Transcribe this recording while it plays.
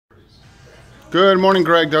Good morning,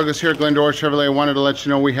 Greg. Douglas here at Glendora Chevrolet. I wanted to let you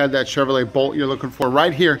know we had that Chevrolet Bolt you're looking for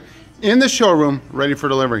right here in the showroom, ready for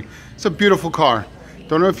delivery. It's a beautiful car.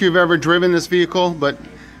 Don't know if you've ever driven this vehicle, but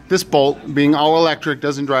this Bolt, being all electric,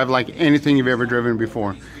 doesn't drive like anything you've ever driven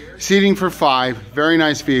before. Seating for 5, very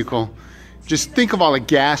nice vehicle. Just think of all the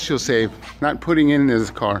gas you'll save not putting in this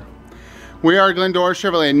car. We are Glendora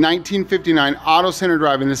Chevrolet, 1959 Auto Center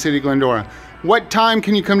Drive in the city of Glendora. What time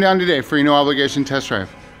can you come down today for your no obligation test drive?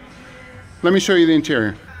 Let me show you the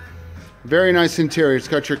interior. Very nice interior. It's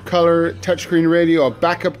got your color touchscreen radio, a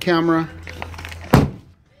backup camera.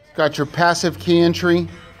 Got your passive key entry.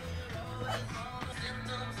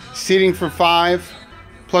 Seating for 5,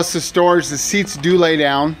 plus the storage. The seats do lay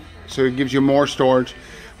down, so it gives you more storage.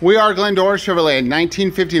 We are Glendora Chevrolet,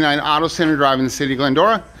 1959 Auto Center Drive in the city of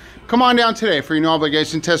Glendora. Come on down today for your no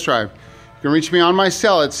obligation test drive. You can reach me on my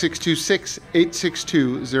cell at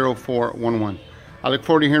 626-862-0411. I look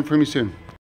forward to hearing from you soon.